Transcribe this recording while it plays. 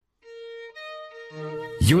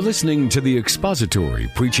You're listening to the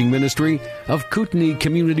expository preaching ministry of Kootenai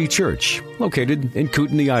Community Church, located in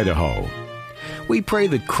Kootenai, Idaho. We pray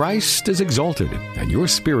that Christ is exalted and your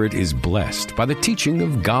spirit is blessed by the teaching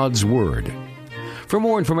of God's Word. For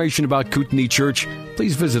more information about Kootenai Church,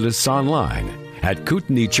 please visit us online at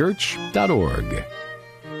kootenaichurch.org.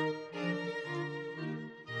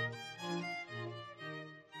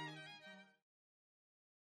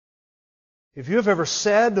 If you have ever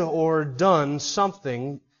said or done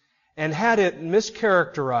something and had it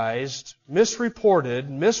mischaracterized,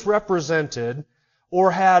 misreported, misrepresented,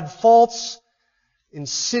 or had false,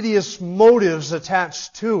 insidious motives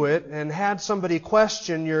attached to it and had somebody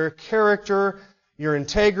question your character, your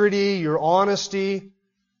integrity, your honesty,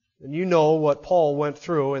 then you know what Paul went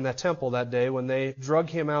through in that temple that day when they drug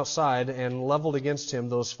him outside and leveled against him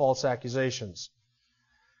those false accusations.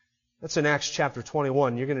 That's in Acts chapter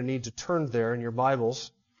 21. You're going to need to turn there in your Bibles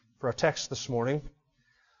for our text this morning.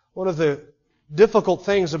 One of the difficult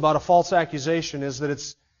things about a false accusation is that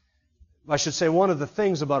it's very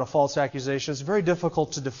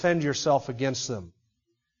difficult to defend yourself against them.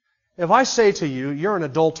 If I say to you, you're an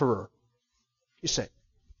adulterer, you say,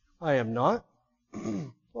 I am not.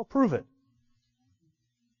 Well, prove it.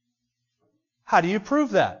 How do you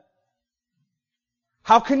prove that?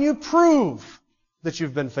 How can you prove that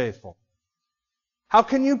you've been faithful? How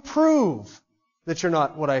can you prove that you're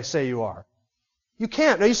not what I say you are? You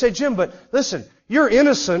can't. Now you say, Jim, but listen, you're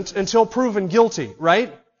innocent until proven guilty,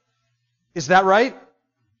 right? Is that right?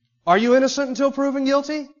 Are you innocent until proven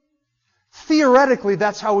guilty? Theoretically,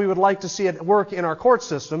 that's how we would like to see it work in our court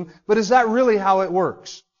system, but is that really how it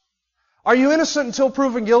works? Are you innocent until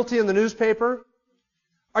proven guilty in the newspaper?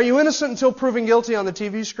 Are you innocent until proven guilty on the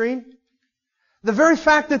TV screen? The very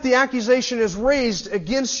fact that the accusation is raised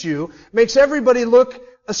against you makes everybody look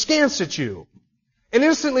askance at you. And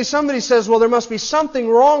instantly somebody says, well, there must be something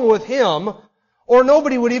wrong with him, or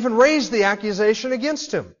nobody would even raise the accusation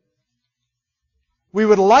against him. We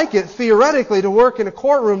would like it, theoretically, to work in a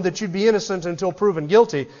courtroom that you'd be innocent until proven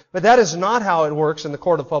guilty, but that is not how it works in the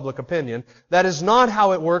court of public opinion. That is not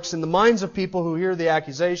how it works in the minds of people who hear the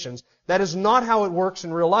accusations. That is not how it works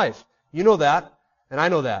in real life. You know that, and I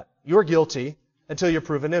know that. You're guilty until you're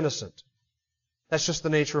proven innocent. That's just the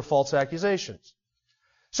nature of false accusations.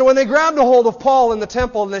 So when they grabbed a hold of Paul in the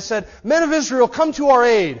temple and they said, Men of Israel, come to our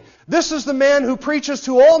aid. This is the man who preaches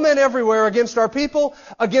to all men everywhere against our people,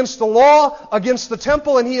 against the law, against the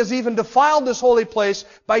temple, and he has even defiled this holy place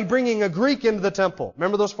by bringing a Greek into the temple.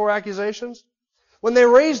 Remember those 4 accusations? When they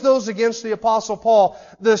raised those against the Apostle Paul,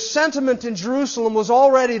 the sentiment in Jerusalem was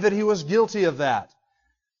already that he was guilty of that.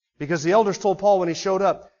 Because the elders told Paul when he showed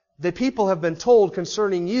up, the people have been told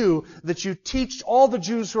concerning you that you teach all the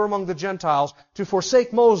Jews who are among the Gentiles to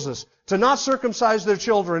forsake Moses, to not circumcise their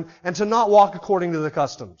children, and to not walk according to the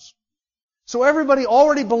customs. So everybody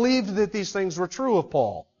already believed that these things were true of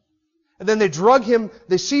Paul. And then they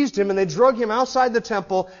seized him, and they drug him outside the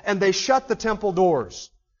temple, and they shut the temple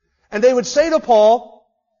doors. And they would say to Paul,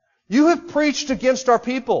 you have preached against our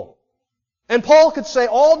people. And Paul could say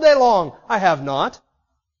all day long, I have not.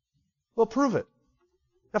 Well, prove it.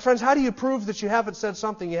 Now, friends, how do you prove that you haven't said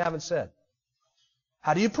something you haven't said?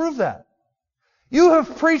 How do you prove that? You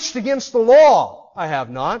have preached against the law. I have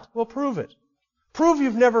not. Well, prove it. Prove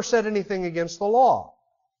you've never said anything against the law.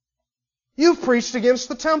 You've preached against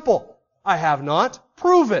the temple. I have not.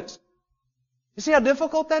 Prove it. You see how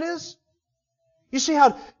difficult that is? You see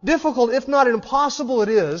how difficult, if not impossible, it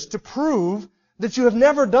is to prove that you have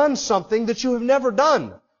never done something that you have never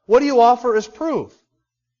done. What do you offer as proof?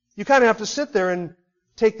 You kind of have to sit there and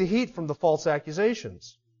take the heat from the false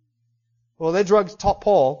accusations. Well, they drugged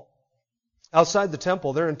Paul outside the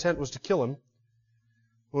temple. Their intent was to kill him.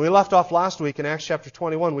 When we left off last week in Acts chapter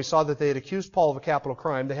 21, we saw that they had accused Paul of a capital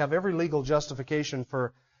crime. They have every legal justification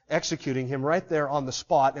for executing him right there on the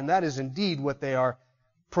spot, and that is indeed what they are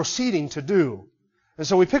proceeding to do. And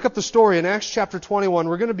so we pick up the story in Acts chapter 21.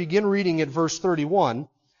 We're going to begin reading at verse 31.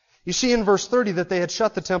 You see in verse 30 that they had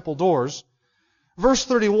shut the temple doors. Verse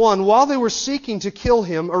 31, while they were seeking to kill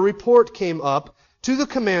him, a report came up to the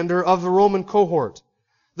commander of the Roman cohort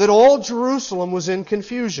that all Jerusalem was in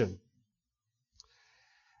confusion.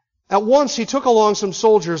 At once he took along some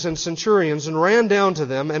soldiers and centurions and ran down to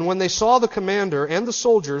them, and when they saw the commander and the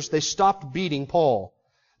soldiers, they stopped beating Paul.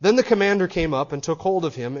 Then the commander came up and took hold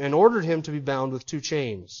of him and ordered him to be bound with 2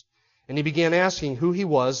 chains. And he began asking who he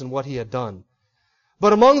was and what he had done.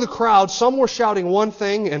 But among the crowd, some were shouting one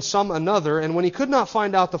thing and some another, and when he could not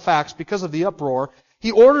find out the facts because of the uproar, he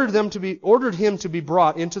ordered him to be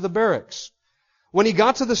brought into the barracks. When he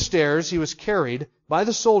got to the stairs, he was carried by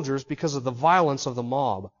the soldiers because of the violence of the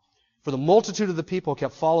mob. For the multitude of the people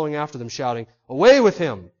kept following after them, shouting, "Away with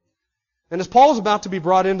him!" And as Paul was about to be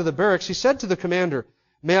brought into the barracks, he said to the commander,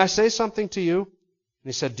 "May I say something to you?" And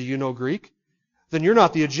he said, "Do you know Greek? Then you're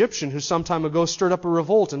not the Egyptian who some time ago stirred up a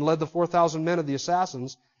revolt and led the 4,000 men of the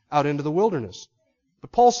assassins out into the wilderness."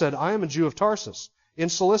 But Paul said, "I am a Jew of Tarsus, in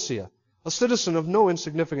Cilicia, a citizen of no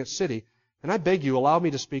insignificant city, and I beg you, allow me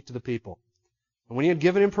to speak to the people." And when he had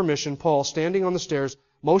given him permission, Paul, standing on the stairs,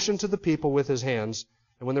 motioned to the people with his hands,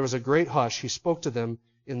 and when there was a great hush, he spoke to them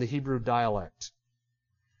in the Hebrew dialect.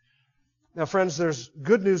 Now, friends, there's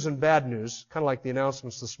good news and bad news, kind of like the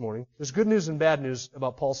announcements this morning. There's good news and bad news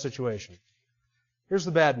about Paul's situation. Here's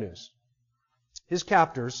the bad news. His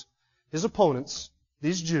captors, his opponents,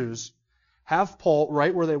 these Jews, have Paul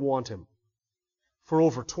right where they want him. For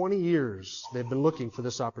over 20 years, they've been looking for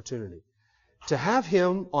this opportunity. To have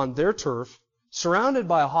him on their turf, surrounded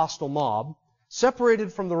by a hostile mob,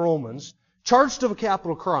 separated from the Romans, charged of a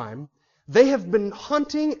capital crime, they have been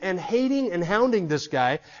hunting and hating and hounding this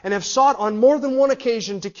guy and have sought on more than one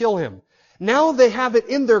occasion to kill him. Now they have it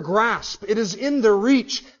in their grasp. It is in their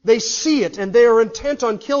reach. They see it and they are intent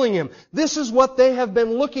on killing him. This is what they have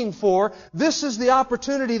been looking for. This is the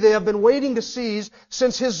opportunity they have been waiting to seize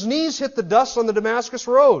since his knees hit the dust on the Damascus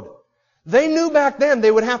road. They knew back then they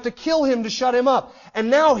would have to kill him to shut him up. And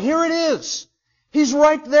now here it is. He's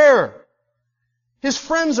right there. His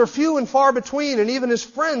friends are few and far between, and even his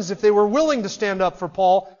friends, if they were willing to stand up for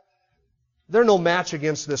Paul, they're no match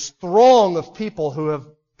against this throng of people who have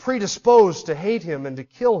predisposed to hate him and to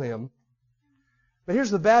kill him. But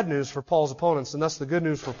here's the bad news for Paul's opponents, and thus the good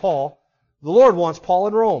news for Paul. The Lord wants Paul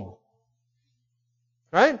in Rome.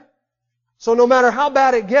 Right? So no matter how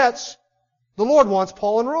bad it gets, the Lord wants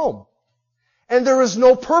Paul in Rome. And there is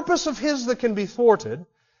no purpose of His that can be thwarted.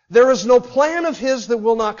 There is no plan of His that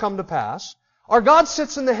will not come to pass. Our God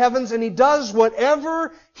sits in the heavens and He does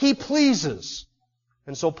whatever He pleases.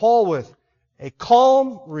 And so Paul, with a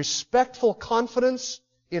calm, respectful confidence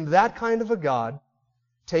in that kind of a God,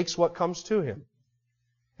 takes what comes to him.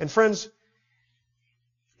 And friends,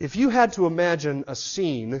 if you had to imagine a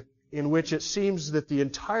scene in which it seems that the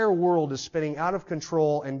entire world is spinning out of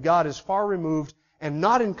control and God is far removed and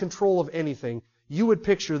not in control of anything, you would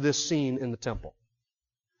picture this scene in the temple.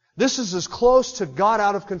 This is as close to God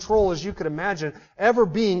out of control as you could imagine ever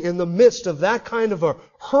being in the midst of that kind of a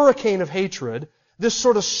hurricane of hatred, this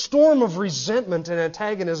sort of storm of resentment and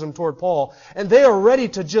antagonism toward Paul, and they are ready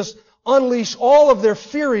to just unleash all of their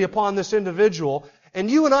fury upon this individual.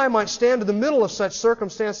 And you and I might stand in the middle of such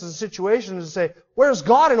circumstances and situations and say, where's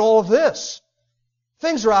God in all of this?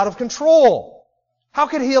 Things are out of control. How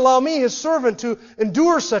could He allow me, His servant, to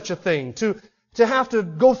endure such a thing, to have to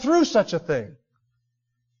go through such a thing?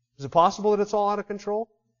 Is it possible that it's all out of control?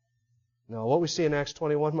 No, what we see in Acts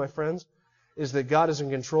 21, my friends, is that God is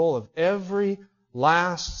in control of every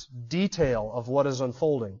last detail of what is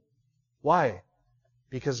unfolding. Why?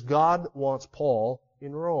 Because God wants Paul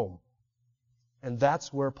in Rome. And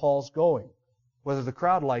that's where Paul's going, whether the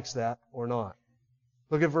crowd likes that or not.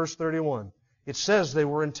 Look at verse 31. It says they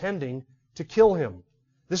were intending to kill him.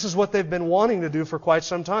 This is what they've been wanting to do for quite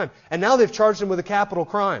some time. And now they've charged him with a capital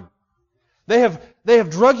crime. They have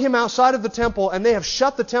drug him outside of the temple and they have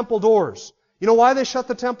shut the temple doors. You know why they shut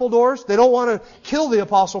the temple doors? They don't want to kill the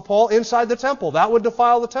Apostle Paul inside the temple. That would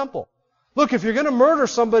defile the temple. Look, if you're going to murder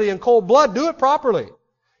somebody in cold blood, do it properly.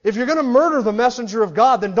 If you're going to murder the messenger of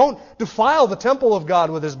God, then don't defile the temple of God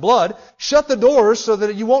with his blood. Shut the doors so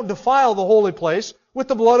that you won't defile the holy place with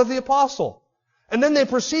the blood of the apostle. And then they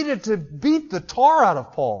proceeded to beat the tar out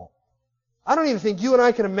of Paul. I don't even think you and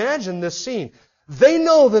I can imagine this scene. They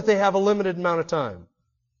know that they have a limited amount of time.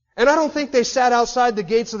 And I don't think they sat outside the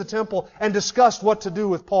gates of the temple and discussed what to do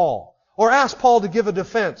with Paul, or asked Paul to give a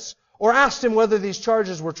defense, or asked him whether these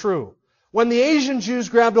charges were true. When the Asian Jews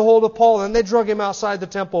grabbed a hold of Paul and they drug him outside the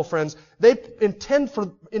temple, friends, they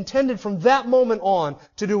intended from that moment on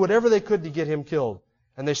to do whatever they could to get him killed.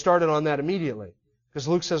 And they started on that immediately. Because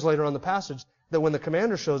Luke says later on in the passage that when the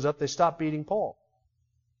commander shows up, they stop beating Paul.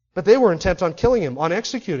 But they were intent on killing him, on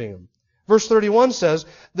executing him. Verse 31 says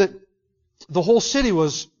that the whole city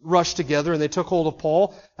was rushed together and they took hold of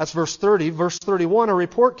Paul. That's verse 30. Verse 31, a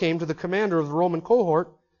report came to the commander of the Roman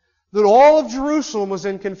cohort that all of Jerusalem was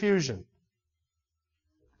in confusion.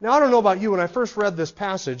 Now, I don't know about you, when I first read this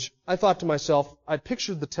passage, I thought to myself, I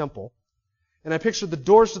pictured the temple, and I pictured the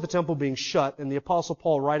doors to the temple being shut and the Apostle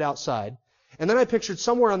Paul right outside. And then I pictured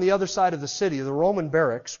somewhere on the other side of the city, the Roman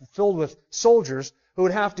barracks filled with soldiers who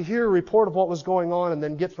would have to hear a report of what was going on and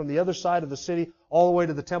then get from the other side of the city all the way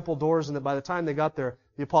to the temple doors, and that by the time they got there,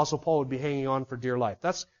 the Apostle Paul would be hanging on for dear life.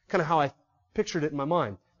 That's kind of how I pictured it in my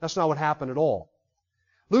mind. That's not what happened at all.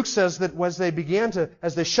 Luke says that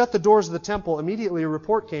as they shut the doors of the temple, immediately a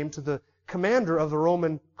report came to the commander of the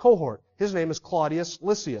Roman cohort. His name is Claudius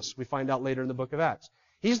Lysias, we find out later in the book of Acts.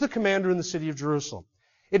 He's the commander in the city of Jerusalem.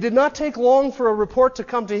 It did not take long for a report to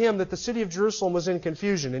come to him that the city of Jerusalem was in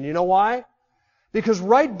confusion. And you know why? Because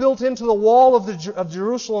right built into the wall of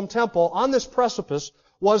Jerusalem temple, on this precipice,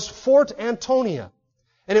 was Fort Antonia.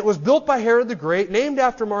 And it was built by Herod the Great, named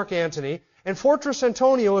after Mark Antony. And Fortress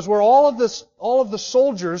Antonia was where all of the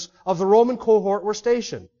soldiers of the Roman cohort were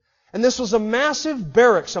stationed. And this was a massive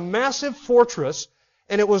barracks, a massive fortress,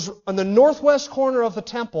 and it was on the northwest corner of the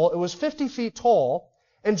temple. It was 50 feet tall,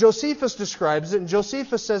 and Josephus describes it, and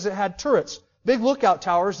Josephus says it had turrets, big lookout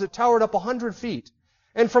towers that towered up 100 feet.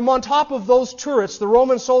 And from on top of those turrets, the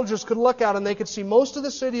Roman soldiers could look out and they could see most of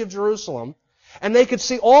the city of Jerusalem, and they could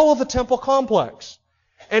see all of the temple complex.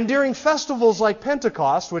 And during festivals like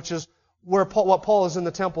Pentecost, which is what Paul is in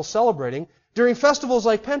the temple celebrating, during festivals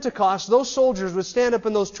like Pentecost, those soldiers would stand up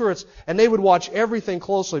in those turrets and they would watch everything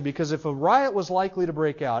closely, because if a riot was likely to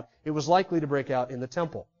break out, it was likely to break out in the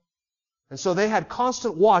temple. And so they had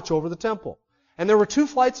constant watch over the temple. And there were 2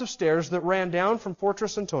 flights of stairs that ran down from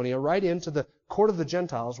Fortress Antonia right into the court of the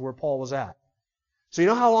Gentiles where Paul was at. So you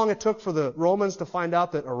know how long it took for the Romans to find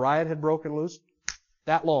out that a riot had broken loose?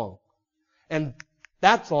 That long. And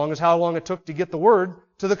that long is how long it took to get the word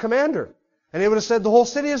to the commander. And they would have said the whole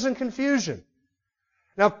city is in confusion.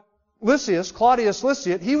 Now, Claudius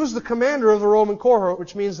Lysias, he was the commander of the Roman cohort,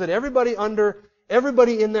 which means that everybody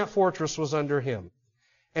in that fortress was under him.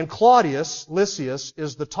 And Claudius Lysias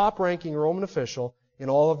is the top-ranking Roman official in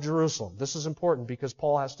all of Jerusalem. This is important because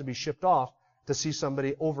Paul has to be shipped off to see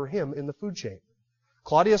somebody over him in the food chain.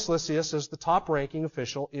 Claudius Lysias is the top-ranking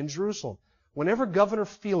official in Jerusalem. Whenever Governor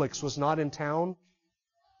Felix was not in town,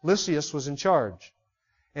 Lysias was in charge.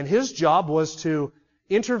 And his job was to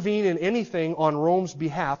intervene in anything on Rome's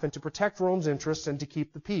behalf and to protect Rome's interests and to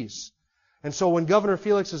keep the peace. And so when Governor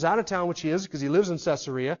Felix is out of town, which he is because he lives in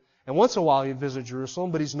Caesarea, and once in a while he'd visit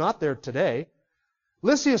Jerusalem, but he's not there today,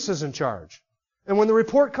 Lysias is in charge. And when the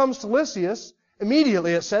report comes to Lysias,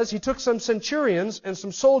 immediately it says he took some centurions and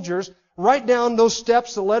some soldiers right down those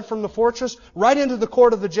steps that led from the fortress right into the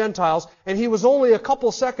court of the Gentiles, and he was only a couple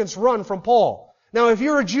seconds run from Paul. Now, if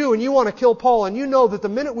you're a Jew and you want to kill Paul, and you know that the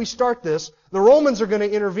minute we start this, the Romans are going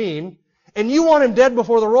to intervene, and you want him dead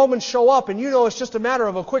before the Romans show up, and you know it's just a matter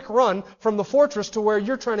of a quick run from the fortress to where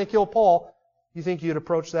you're trying to kill Paul, you think you'd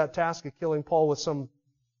approach that task of killing Paul with some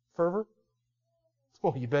fervor?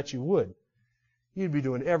 Oh, you bet you would. You'd be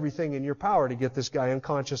doing everything in your power to get this guy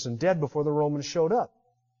unconscious and dead before the Romans showed up.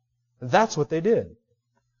 And that's what they did.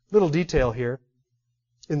 Little detail here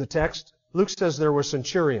in the text. Luke says there were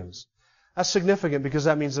centurions. That's significant because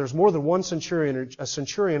that means there's more than one centurion. A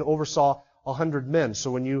centurion oversaw 100 men. So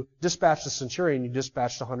when you dispatched a centurion, you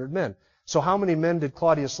dispatched 100 men. So how many men did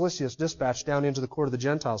Claudius Lysias dispatch down into the court of the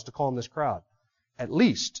Gentiles to calm this crowd? At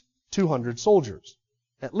least 200 soldiers.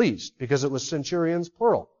 At least, because it was centurions,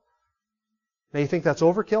 plural. Now you think that's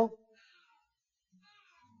overkill?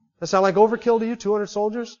 That sound like overkill to you, 200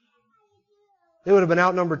 soldiers? They would have been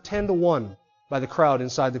outnumbered 10-1 by the crowd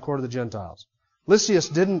inside the court of the Gentiles. Lysias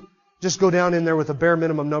didn't just go down in there with a bare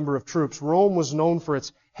minimum number of troops. Rome was known for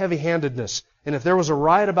its heavy-handedness. And if there was a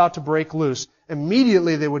riot about to break loose,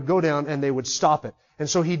 immediately they would go down and they would stop it. And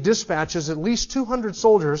so he dispatches at least 200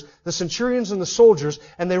 soldiers, the centurions and the soldiers,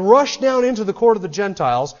 and they rush down into the court of the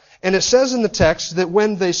Gentiles. And it says in the text that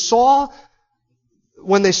when they saw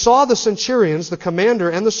the centurions, the commander,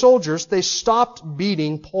 and the soldiers, they stopped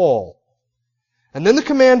beating Paul. And then the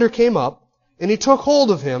commander came up, and he took hold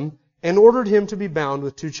of him and ordered him to be bound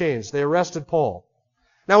with 2 chains. They arrested Paul.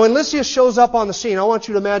 Now when Lysias shows up on the scene, I want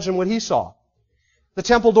you to imagine what he saw. The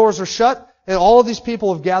temple doors are shut, and all of these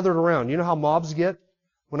people have gathered around. You know how mobs get?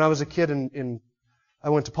 When I was a kid I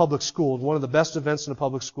went to public school, and one of the best events in a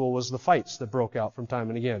public school was the fights that broke out from time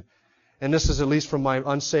and again. And this is at least from my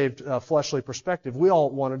unsaved fleshly perspective. We all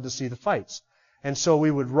wanted to see the fights. And so we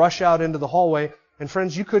would rush out into the hallway. And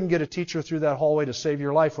friends, you couldn't get a teacher through that hallway to save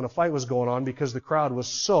your life when a fight was going on because the crowd was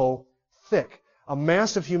so thick. A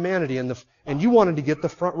mass of humanity. And you wanted to get the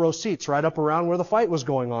front row seats right up around where the fight was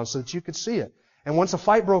going on so that you could see it. And once a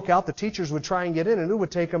fight broke out, the teachers would try and get in, and it would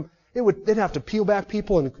take them, they'd have to peel back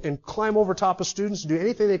people and climb over top of students and do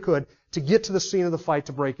anything they could to get to the scene of the fight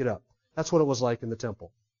to break it up. That's what it was like in the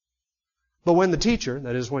temple. But when the teacher,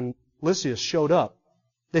 that is when Lysias showed up,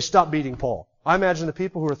 they stopped beating Paul. I imagine the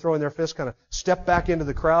people who were throwing their fists kind of stepped back into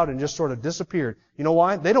the crowd and just sort of disappeared. You know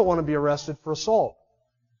why? They don't want to be arrested for assault.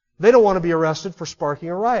 They don't want to be arrested for sparking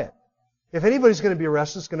a riot. If anybody's going to be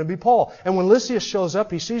arrested, it's going to be Paul. And when Lysias shows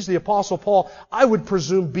up, he sees the Apostle Paul, I would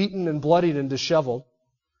presume beaten and bloodied and disheveled.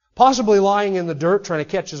 possibly lying in the dirt trying to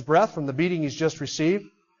catch his breath from the beating he's just received.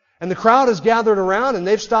 And the crowd has gathered around and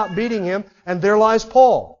they've stopped beating him, and there lies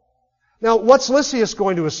Paul. Now, what's Lysias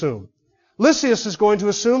going to assume? Lysias is going to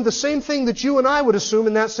assume the same thing that you and I would assume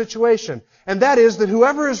in that situation. And that is that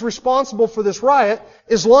whoever is responsible for this riot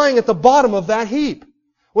is lying at the bottom of that heap.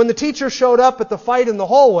 When the teacher showed up at the fight in the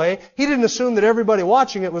hallway, he didn't assume that everybody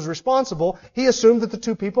watching it was responsible. He assumed that the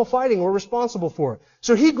two people fighting were responsible for it.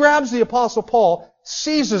 So he grabs the Apostle Paul,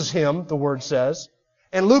 seizes him, the word says,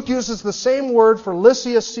 and Luke uses the same word for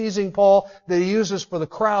Lysias seizing Paul that he uses for the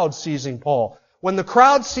crowd seizing Paul. When the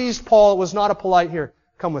crowd seized Paul, it was not a polite, here,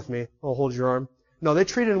 come with me, I'll hold your arm. No, they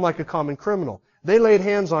treated him like a common criminal. They laid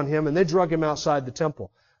hands on him and they drug him outside the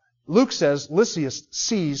temple. Luke says Lysias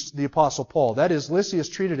seized the Apostle Paul. That is, Lysias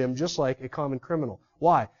treated him just like a common criminal.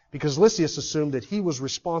 Why? Because Lysias assumed that he was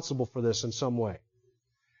responsible for this in some way.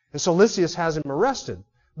 And so Lysias has him arrested,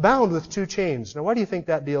 bound with 2 chains. Now, why do you think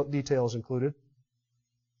that detail is included?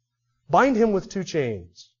 Bind him with 2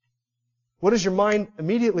 chains. What does your mind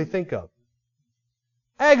immediately think of?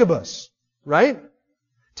 Agabus, right?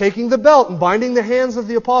 Taking the belt and binding the hands of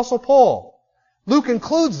the Apostle Paul. Luke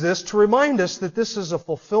includes this to remind us that this is a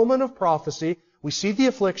fulfillment of prophecy. We see the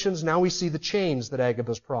afflictions, now we see the chains that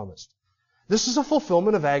Agabus promised. This is a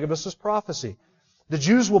fulfillment of Agabus' prophecy. The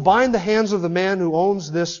Jews will bind the hands of the man who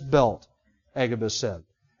owns this belt, Agabus said.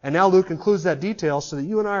 And now Luke includes that detail so that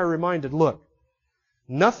you and I are reminded, look,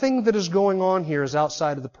 nothing that is going on here is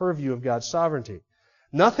outside of the purview of God's sovereignty.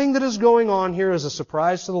 Nothing that is going on here is a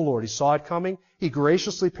surprise to the Lord. He saw it coming. He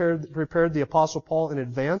graciously prepared the Apostle Paul in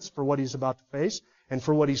advance for what he's about to face and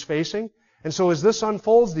for what he's facing. And so as this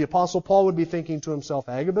unfolds, the Apostle Paul would be thinking to himself,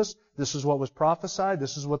 Agabus, this is what was prophesied.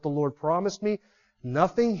 This is what the Lord promised me.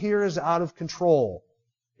 Nothing here is out of control.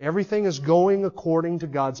 Everything is going according to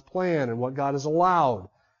God's plan and what God has allowed.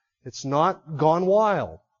 It's not gone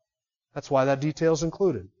wild. That's why that detail is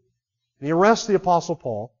included. And he arrests the Apostle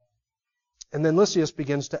Paul. And then Lysias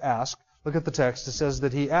begins to ask, look at the text, it says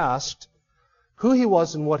that he asked who he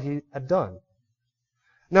was and what he had done.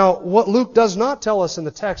 Now, what Luke does not tell us in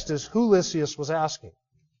the text is who Lysias was asking.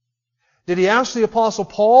 Did he ask the Apostle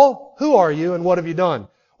Paul, who are you and what have you done?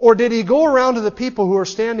 Or did he go around to the people who are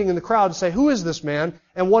standing in the crowd and say, who is this man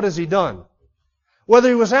and what has he done? Whether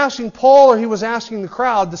he was asking Paul or he was asking the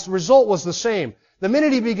crowd, the result was the same. The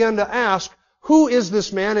minute he began to ask, who is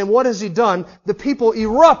this man and what has he done? The people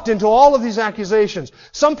erupt into all of these accusations.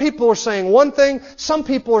 Some people are saying one thing, some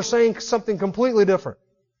people are saying something completely different.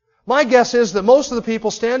 My guess is that most of the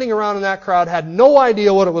people standing around in that crowd had no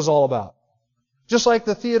idea what it was all about. Just like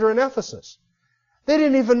the theater in Ephesus. They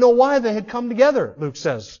didn't even know why they had come together, Luke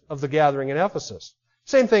says, of the gathering in Ephesus.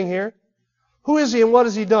 Same thing here. Who is he and what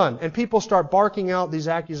has he done? And people start barking out these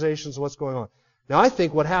accusations of what's going on. Now I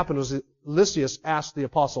think what happened was that Lysias asked the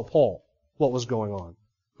Apostle Paul what was going on.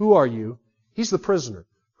 Who are you? He's the prisoner.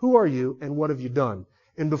 Who are you and what have you done?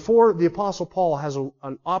 And before the Apostle Paul has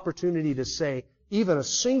an opportunity to say even a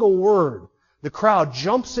single word, the crowd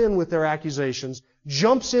jumps in with their accusations,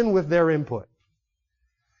 jumps in with their input.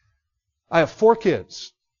 I have 4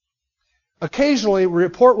 kids. Occasionally, a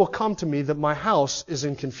report will come to me that my house is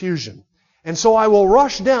in confusion. And so I will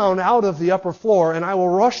rush down out of the upper floor and I will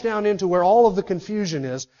rush down into where all of the confusion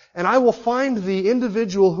is and I will find the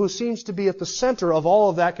individual who seems to be at the center of all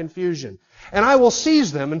of that confusion. And I will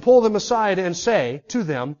seize them and pull them aside and say to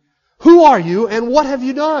them, who are you and what have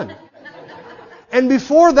you done? And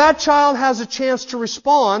before that child has a chance to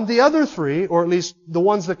respond, the other 3, or at least the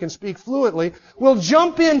ones that can speak fluently, will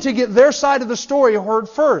jump in to get their side of the story heard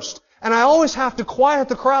first. And I always have to quiet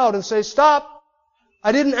the crowd and say, stop,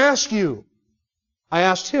 I didn't ask you. I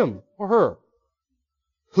asked him or her.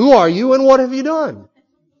 Who are you and what have you done?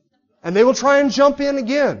 And they will try and jump in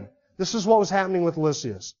again. This is what was happening with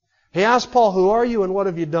Lysias. He asked Paul, who are you and what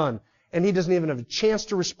have you done? And he doesn't even have a chance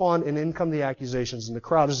to respond, and in come the accusations, and the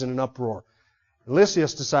crowd is in an uproar. And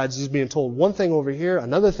Lysias decides he's being told one thing over here,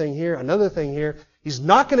 another thing here, another thing here. He's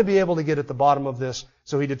not going to be able to get at the bottom of this,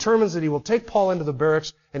 so he determines that he will take Paul into the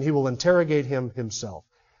barracks and he will interrogate him himself.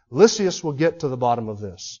 Lysias will get to the bottom of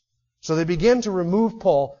this. So they begin to remove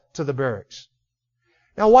Paul to the barracks.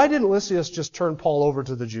 Now, why didn't Lysias just turn Paul over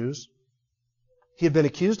to the Jews? He had been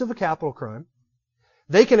accused of a capital crime.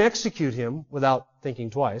 They can execute him without thinking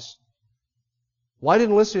twice. Why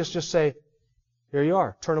didn't Lysias just say, here you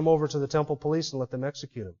are, turn him over to the temple police and let them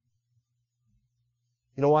execute him?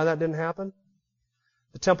 You know why that didn't happen?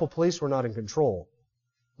 The temple police were not in control.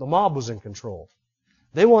 The mob was in control.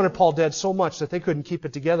 They wanted Paul dead so much that they couldn't keep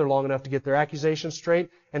it together long enough to get their accusation straight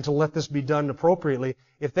and to let this be done appropriately.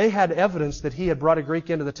 If they had evidence that he had brought a Greek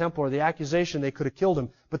into the temple or the accusation, they could have killed him.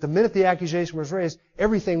 But the minute the accusation was raised,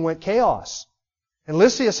 everything went chaos. And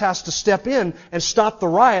Lysias has to step in and stop the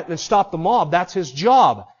riot and stop the mob. That's his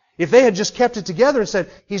job. If they had just kept it together and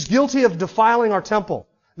said, he's guilty of defiling our temple,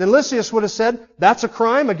 then Lysias would have said, that's a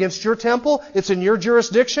crime against your temple. It's in your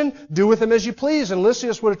jurisdiction. Do with him as you please. And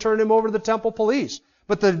Lysias would have turned him over to the temple police.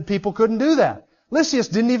 But the people couldn't do that. Lysias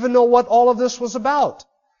didn't even know what all of this was about.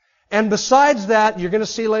 And besides that, you're going to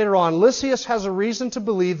see later on, Lysias has a reason to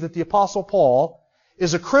believe that the Apostle Paul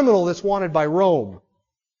is a criminal that's wanted by Rome.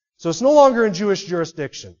 So it's no longer in Jewish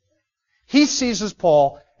jurisdiction. He seizes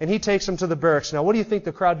Paul and he takes him to the barracks. Now, what do you think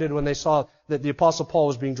the crowd did when they saw that the Apostle Paul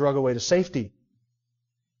was being dragged away to safety?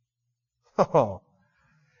 Oh,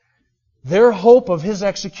 their hope of his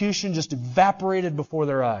execution just evaporated before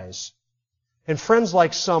their eyes. And friends,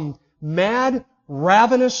 like some mad,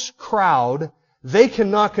 ravenous crowd, they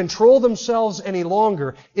cannot control themselves any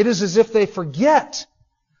longer. It is as if they forget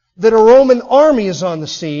that a Roman army is on the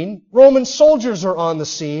scene, Roman soldiers are on the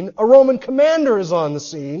scene, a Roman commander is on the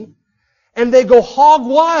scene, and they go hog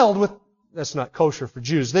wild with, that's not kosher for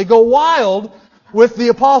Jews, they go wild with the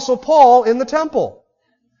Apostle Paul in the temple.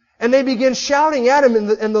 And they begin shouting at him,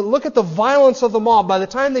 and look at the violence of the mob. By the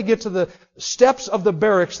time they get to the steps of the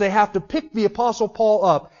barracks, they have to pick the Apostle Paul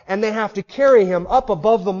up, and they have to carry him up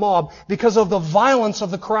above the mob because of the violence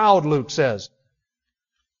of the crowd, Luke says.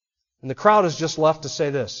 And the crowd is just left to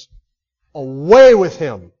say this, away with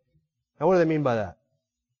him. Now what do they mean by that?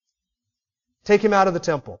 Take him out of the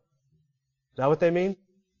temple. Is that what they mean?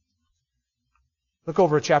 Look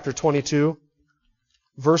over at chapter 22.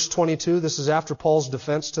 Verse 22, this is after Paul's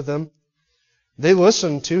defense to them. They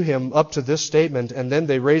listened to him up to this statement, and then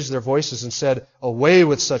they raised their voices and said, away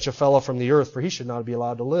with such a fellow from the earth, for he should not be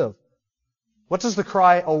allowed to live. What does the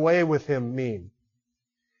cry, away with him, mean?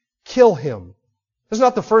 Kill him. This is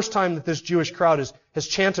not the first time that this Jewish crowd has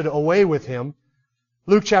chanted, away with him.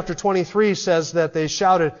 Luke chapter 23 says that they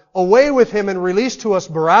shouted, away with him and release to us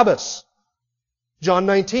Barabbas. John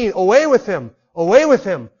 19, away with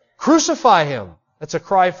him, crucify him. That's a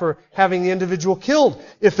cry for having the individual killed.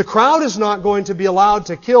 If the crowd is not going to be allowed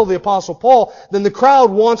to kill the Apostle Paul, then the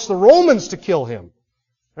crowd wants the Romans to kill him.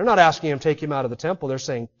 They're not asking him to take him out of the temple. They're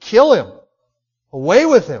saying, kill him. Away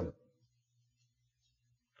with him.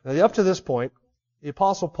 Now, up to this point, the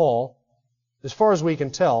Apostle Paul, as far as we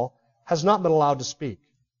can tell, has not been allowed to speak.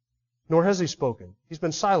 Nor has he spoken. He's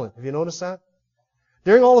been silent. Have you noticed that?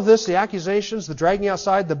 During all of this, the accusations, the dragging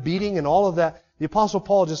outside, the beating, and all of that, the Apostle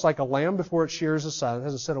Paul, just like a lamb before its shears is silent,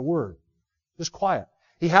 hasn't said a word. Just quiet.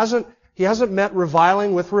 He hasn't met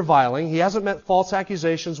reviling with reviling. He hasn't met false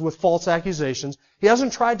accusations with false accusations. He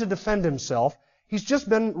hasn't tried to defend himself. He's just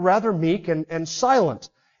been rather meek and silent.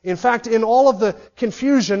 In fact, in all of the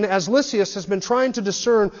confusion, as Lysias has been trying to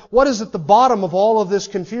discern what is at the bottom of all of this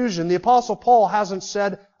confusion, the Apostle Paul hasn't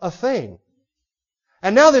said a thing.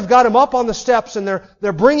 And now they've got him up on the steps and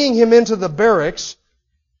they're bringing him into the barracks.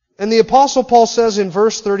 And the Apostle Paul says in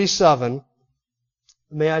verse 37,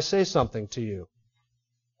 may I say something to you?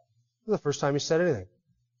 This is the first time he said anything.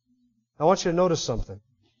 I want you to notice something.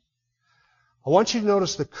 I want you to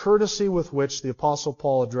notice the courtesy with which the Apostle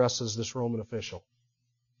Paul addresses this Roman official.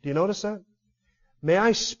 Do you notice that? May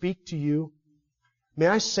I speak to you? May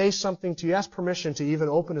I say something to you? Ask permission to even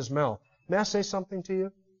open his mouth. May I say something to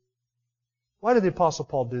you? Why did the Apostle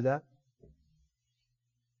Paul do that?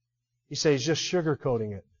 You say he's just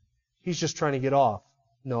sugarcoating it. He's just trying to get off.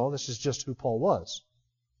 No, this is just who Paul was.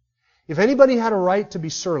 If anybody had a right to be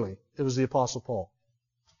surly, it was the Apostle Paul.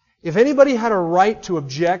 If anybody had a right to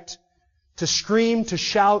object, to scream, to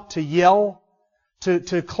shout, to yell,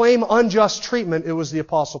 to claim unjust treatment, it was the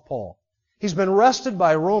Apostle Paul. He's been arrested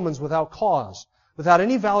by Romans without cause, without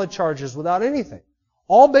any valid charges, without anything.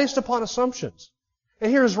 All based upon assumptions. And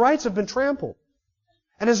here his rights have been trampled.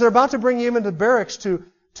 And as they're about to bring him into barracks to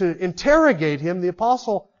interrogate him, the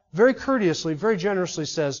apostle very courteously, very generously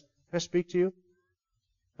says, may I speak to you?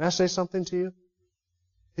 May I say something to you?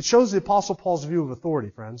 It shows the Apostle Paul's view of authority,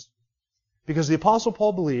 friends. Because the Apostle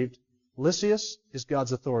Paul believed Lysias is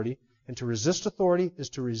God's authority, and to resist authority is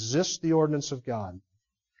to resist the ordinance of God.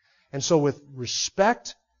 And so with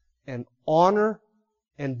respect and honor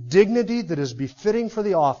and dignity that is befitting for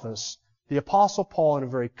the office, the Apostle Paul, in a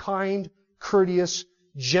very kind, courteous,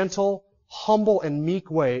 gentle, humble, and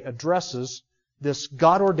meek way, addresses this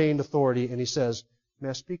God-ordained authority, and he says, may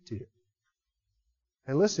I speak to you?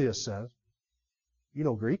 And Lysias says, you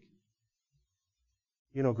know Greek?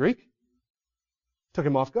 You know Greek? Took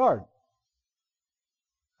him off guard.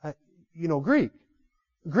 You know Greek.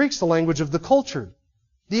 Greek's the language of the cultured,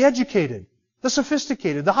 the educated, the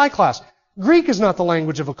sophisticated, the high class. Greek is not the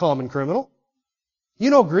language of a common criminal. You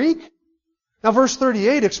know Greek? Now verse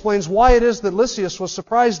 38 explains why it is that Lysias was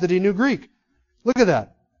surprised that he knew Greek. Look at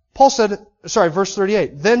that. Verse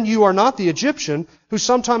 38. Then you are not the Egyptian who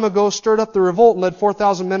some time ago stirred up the revolt and led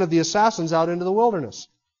 4,000 men of the assassins out into the wilderness.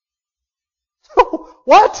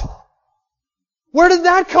 What? Where did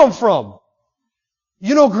that come from?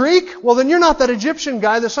 You know Greek? Well, then you're not that Egyptian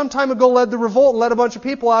guy that some time ago led the revolt and led a bunch of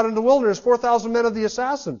people out into the wilderness, 4,000 men of the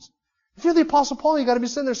assassins. If you're the Apostle Paul, you got to be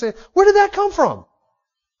sitting there saying, where did that come from?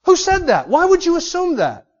 Who said that? Why would you assume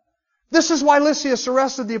that? This is why Lysias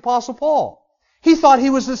arrested the Apostle Paul. He thought he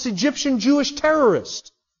was this Egyptian Jewish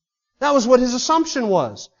terrorist. That was what his assumption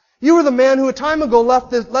was. You were the man who a time ago led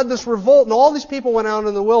this revolt and all these people went out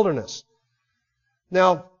in the wilderness.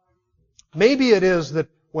 Now, maybe it is that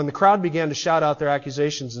when the crowd began to shout out their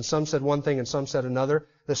accusations and some said one thing and some said another,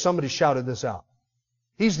 that somebody shouted this out.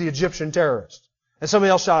 He's the Egyptian terrorist. And somebody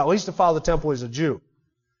else shouted out, well, he's defiled the temple, he's a Jew.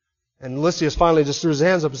 And Lysias finally just threw his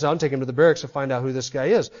hands up and said, I'll take him to the barracks to find out who this guy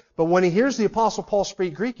is. But when he hears the Apostle Paul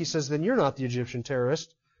speak Greek, he says, then you're not the Egyptian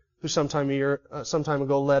terrorist who some time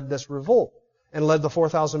ago led this revolt and led the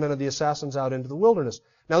 4,000 men of the assassins out into the wilderness.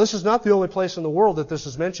 Now, this is not the only place in the world that this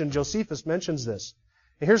is mentioned. Josephus mentions this.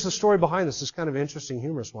 And here's the story behind this. It's kind of an interesting,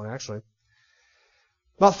 humorous one, actually.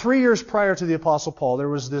 About 3 years prior to the Apostle Paul, there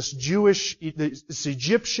was this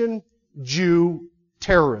Egyptian Jew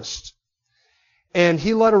terrorist. And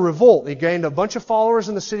he led a revolt. He gained a bunch of followers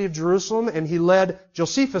in the city of Jerusalem, and he led,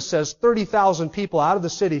 Josephus says, 30,000 people out of the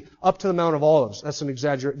city up to the Mount of Olives. That's an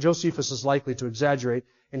exaggeration. Josephus is likely to exaggerate,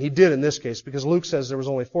 and he did in this case, because Luke says there was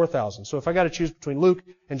only 4,000. So if I got to choose between Luke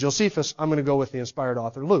and Josephus, I'm going to go with the inspired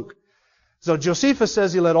author, Luke. So Josephus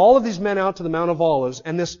says he led all of these men out to the Mount of Olives,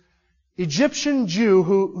 and this Egyptian Jew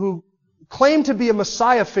who claimed to be a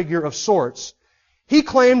Messiah figure of sorts, he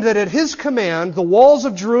claimed that at his command, the walls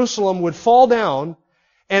of Jerusalem would fall down,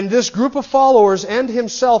 and this group of followers and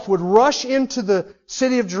himself would rush into the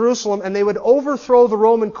city of Jerusalem, and they would overthrow the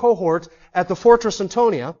Roman cohort at the Fortress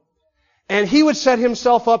Antonia, and he would set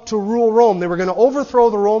himself up to rule Rome. They were going to overthrow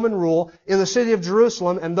the Roman rule in the city of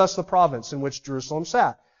Jerusalem, and thus the province in which Jerusalem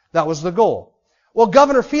sat. That was the goal. Well,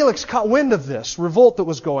 Governor Felix caught wind of this revolt that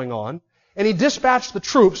was going on, and he dispatched the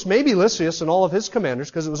troops, maybe Lysias and all of his commanders,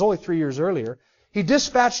 because it was only 3 years earlier. He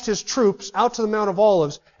dispatched his troops out to the Mount of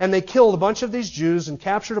Olives, and they killed a bunch of these Jews and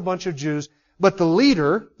captured a bunch of Jews. But the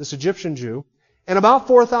leader, this Egyptian Jew, and about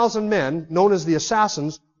 4,000 men, known as the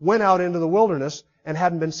assassins, went out into the wilderness and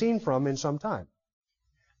hadn't been seen from in some time.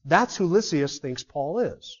 That's who Lysias thinks Paul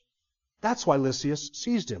is. That's why Lysias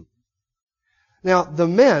seized him. Now, the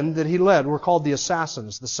men that he led were called the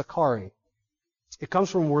assassins, the Sicarii. It comes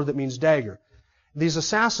from a word that means dagger. These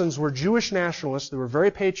assassins were Jewish nationalists. They were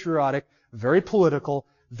very patriotic, very political,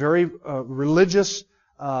 very religious,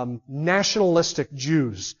 nationalistic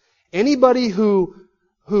Jews. Anybody who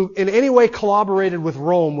in any way collaborated with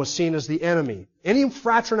Rome was seen as the enemy. Any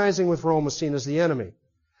fraternizing with Rome was seen as the enemy.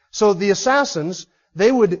 So the assassins,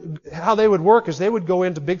 how they would work is they would go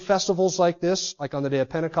into big festivals like this, like on the day of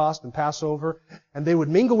Pentecost and Passover, and they would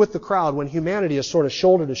mingle with the crowd when humanity is sort of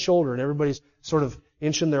shoulder to shoulder and everybody's sort of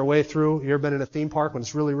inching their way through. You ever been in a theme park when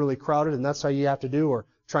it's really, really crowded and that's how you have to do, or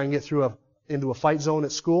try and get through into a fight zone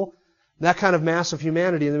at school? That kind of mass of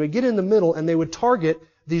humanity. And they would get in the middle and they would target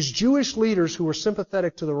these Jewish leaders who were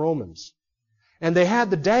sympathetic to the Romans. And they had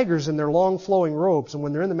the daggers in their long flowing robes, and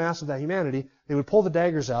when they're in the mass of that humanity, they would pull the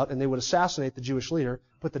daggers out and they would assassinate the Jewish leader,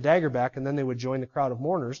 put the dagger back, and then they would join the crowd of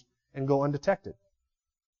mourners and go undetected.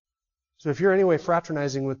 So if you're anyway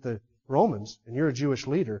fraternizing with the Romans and you're a Jewish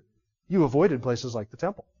leader, you avoided places like the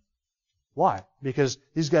temple. Why? Because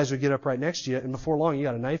these guys would get up right next to you, and before long you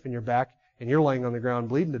got a knife in your back and you're laying on the ground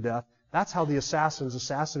bleeding to death. That's how the assassins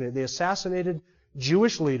assassinated. They assassinated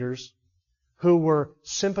Jewish leaders who were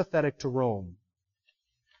sympathetic to Rome.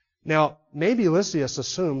 Now, maybe Lysias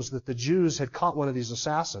assumes that the Jews had caught one of these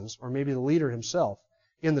assassins, or maybe the leader himself,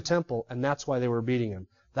 in the temple, and that's why they were beating him.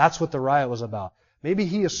 That's what the riot was about. Maybe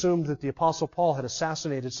he assumed that the Apostle Paul had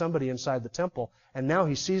assassinated somebody inside the temple, and now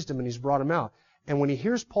he seized him and he's brought him out. And when he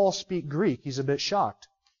hears Paul speak Greek, he's a bit shocked.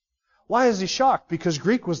 Why is he shocked? Because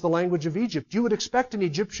Greek was the language of Egypt. You would expect an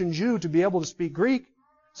Egyptian Jew to be able to speak Greek,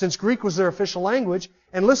 since Greek was their official language.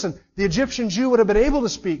 And listen, the Egyptian Jew would have been able to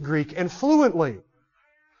speak Greek, and fluently.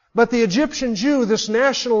 But the Egyptian Jew, this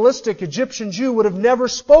nationalistic Egyptian Jew, would have never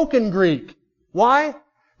spoken Greek. Why?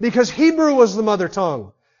 Because Hebrew was the mother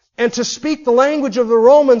tongue. And to speak the language of the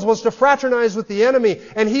Romans was to fraternize with the enemy.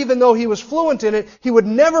 And even though he was fluent in it, he would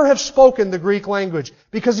never have spoken the Greek language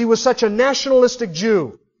because he was such a nationalistic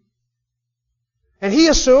Jew. And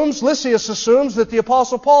Lysias assumes that the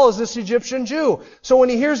Apostle Paul is this Egyptian Jew. So when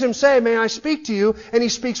he hears him say, "May I speak to you?" and he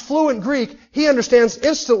speaks fluent Greek, he understands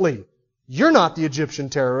instantly, you're not the Egyptian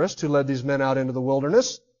terrorist who led these men out into the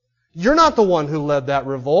wilderness. You're not the one who led that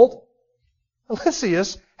revolt.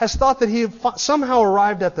 Lysias has thought that he had somehow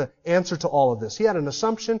arrived at the answer to all of this. He had an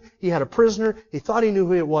assumption. He had a prisoner. He thought he knew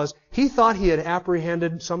who it was. He thought he had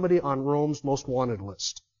apprehended somebody on Rome's most wanted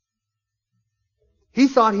list. He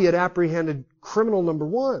thought he had apprehended criminal number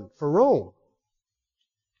one for Rome.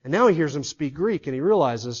 And now he hears him speak Greek, and he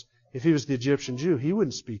realizes if he was the Egyptian Jew, he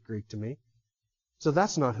wouldn't speak Greek to me. So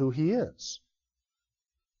that's not who he is.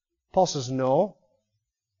 Paul says, no,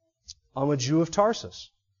 I'm a Jew of Tarsus.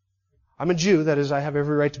 I'm a Jew, that is, I have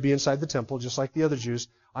every right to be inside the temple, just like the other Jews.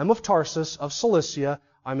 I'm of Tarsus, of Cilicia.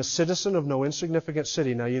 I'm a citizen of no insignificant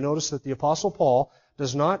city. Now you notice that the Apostle Paul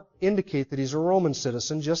does not indicate that he's a Roman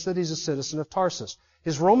citizen, just that he's a citizen of Tarsus.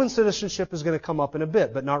 His Roman citizenship is going to come up in a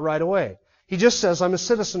bit, but not right away. He just says, I'm a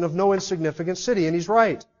citizen of no insignificant city, and he's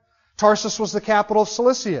right. Tarsus was the capital of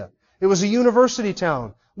Cilicia. It was a university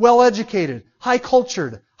town, well-educated,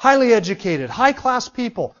 high-cultured, highly educated, high-class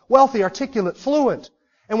people, wealthy, articulate, fluent.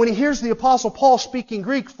 And when he hears the Apostle Paul speaking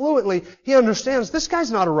Greek fluently, he understands this guy's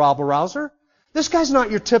not a rabble-rouser. This guy's not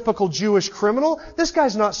your typical Jewish criminal. This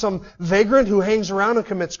guy's not some vagrant who hangs around and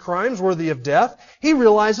commits crimes worthy of death. He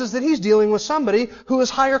realizes that he's dealing with somebody who is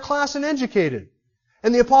higher class and educated.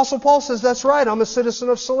 And the Apostle Paul says, that's right, I'm a citizen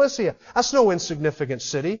of Cilicia. That's no insignificant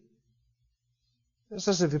city. It's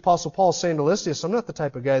as if the Apostle Paul is saying to Lysias, I'm not the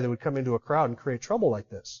type of guy that would come into a crowd and create trouble like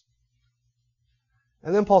this.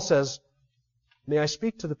 And then Paul says, may I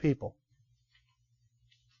speak to the people?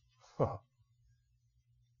 Oh.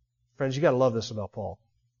 Friends, you got to love this about Paul.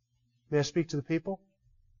 May I speak to the people?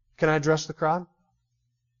 Can I address the crowd?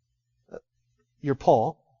 You're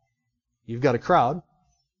Paul. You've got a crowd.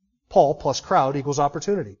 Paul plus crowd equals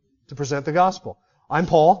opportunity to present the gospel. I'm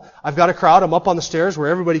Paul. I've got a crowd. I'm up on the stairs where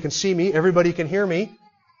everybody can see me. Everybody can hear me.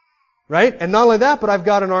 Right? And not only that, but I've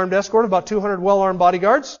got an armed escort of about 200 well-armed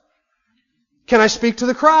bodyguards. Can I speak to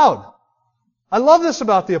the crowd? I love this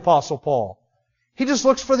about the Apostle Paul. He just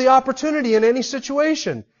looks for the opportunity in any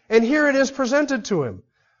situation. And here it is presented to him.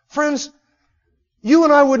 Friends, you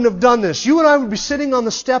and I wouldn't have done this. You and I would be sitting on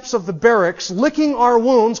the steps of the barracks, licking our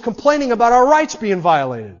wounds, complaining about our rights being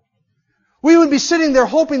violated. We would be sitting there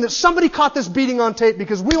hoping that somebody caught this beating on tape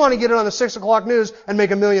because we want to get it on the 6 o'clock news and make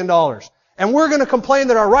 $1 million. And we're going to complain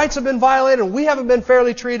that our rights have been violated and we haven't been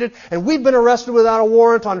fairly treated and we've been arrested without a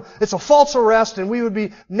warrant it's a false arrest, and we would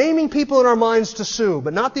be naming people in our minds to sue,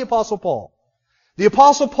 but not the Apostle Paul. The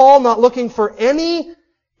Apostle Paul, not looking for any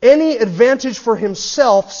advantage for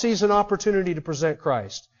himself, sees an opportunity to present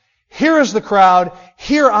Christ. Here is the crowd.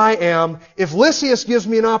 Here I am. If Lysias gives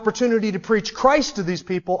me an opportunity to preach Christ to these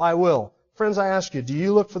people, I will. Friends, I ask you, do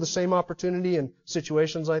you look for the same opportunity in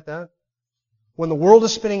situations like that? When the world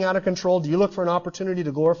is spinning out of control, do you look for an opportunity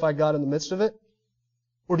to glorify God in the midst of it?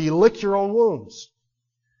 Or do you lick your own wounds?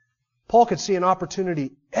 Paul could see an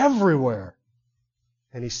opportunity everywhere,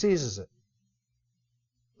 and he seizes it.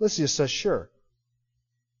 Lysias says, sure.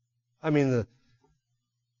 I mean, the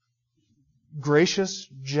gracious,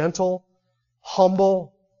 gentle,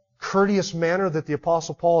 humble, courteous manner that the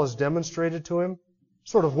Apostle Paul has demonstrated to him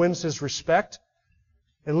sort of wins his respect.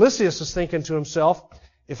 And Lysias is thinking to himself,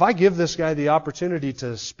 if I give this guy the opportunity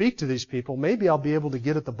to speak to these people, maybe I'll be able to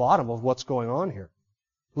get at the bottom of what's going on here.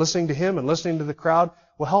 Listening to him and listening to the crowd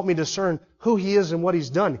will help me discern who he is and what he's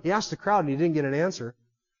done. He asked the crowd and he didn't get an answer.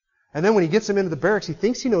 And then when he gets him into the barracks, he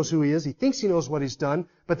thinks he knows who he is. He thinks he knows what he's done.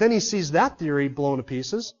 But then he sees that theory blown to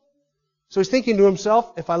pieces. So he's thinking to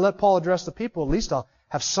himself, if I let Paul address the people, at least I'll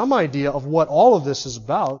have some idea of what all of this is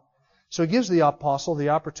about. So he gives the apostle the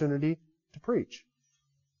opportunity to preach.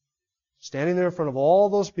 Standing there in front of all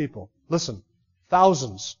those people. Listen,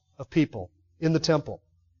 thousands of people in the temple.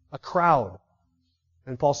 A crowd.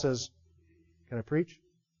 And Paul says, can I preach?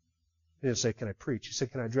 He didn't say, can I preach? He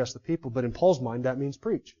said, can I address the people? But in Paul's mind, that means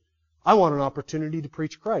preach. I want an opportunity to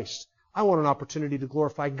preach Christ. I want an opportunity to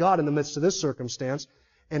glorify God in the midst of this circumstance.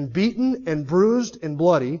 And beaten and bruised and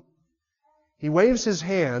bloody, he waves his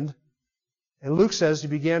hand, and Luke says he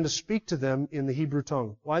began to speak to them in the Hebrew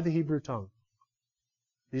tongue. Why the Hebrew tongue?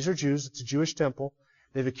 These are Jews. It's a Jewish temple.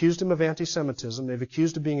 They've accused him of anti-Semitism. They've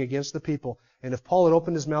accused him of being against the people. And if Paul had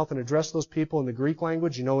opened his mouth and addressed those people in the Greek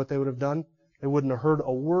language, you know what they would have done? They wouldn't have heard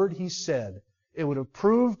a word he said. It would have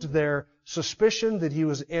proved their suspicion that he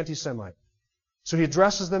was anti-Semite. So he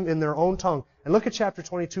addresses them in their own tongue. And look at chapter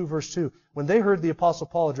 22, verse 2. When they heard the Apostle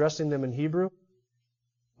Paul addressing them in Hebrew,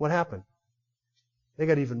 what happened? They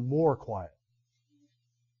got even more quiet.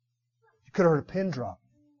 You could have heard a pin drop.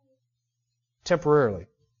 temporarily.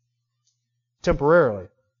 Temporarily.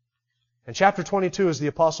 And chapter 22 is the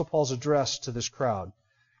Apostle Paul's address to this crowd.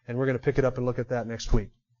 And we're going to pick it up and look at that next week.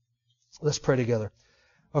 Let's pray together.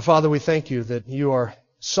 Our Father, we thank you that you are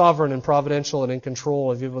sovereign and providential and in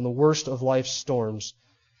control of even the worst of life's storms.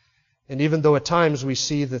 And even though at times we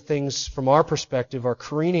see that things from our perspective are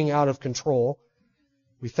careening out of control,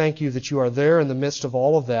 we thank you that you are there in the midst of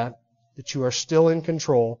all of that you are still in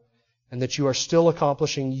control, and that you are still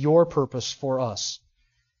accomplishing your purpose for us.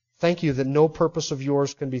 Thank you that no purpose of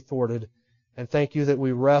yours can be thwarted, and thank you that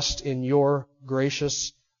we rest in your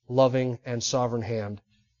gracious, loving, and sovereign hand.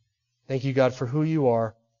 Thank you, God, for who you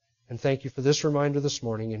are, and thank you for this reminder this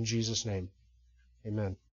morning in Jesus' name.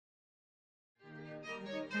 Amen.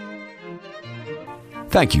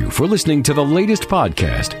 Thank you for listening to the latest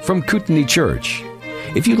podcast from Kootenai Church.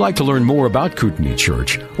 If you'd like to learn more about Kootenai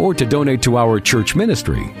Church or to donate to our church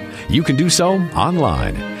ministry, you can do so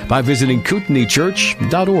online by visiting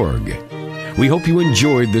kootenaichurch.org. We hope you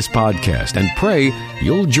enjoyed this podcast and pray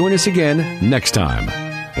you'll join us again next time.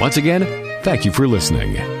 Once again, thank you for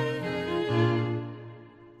listening.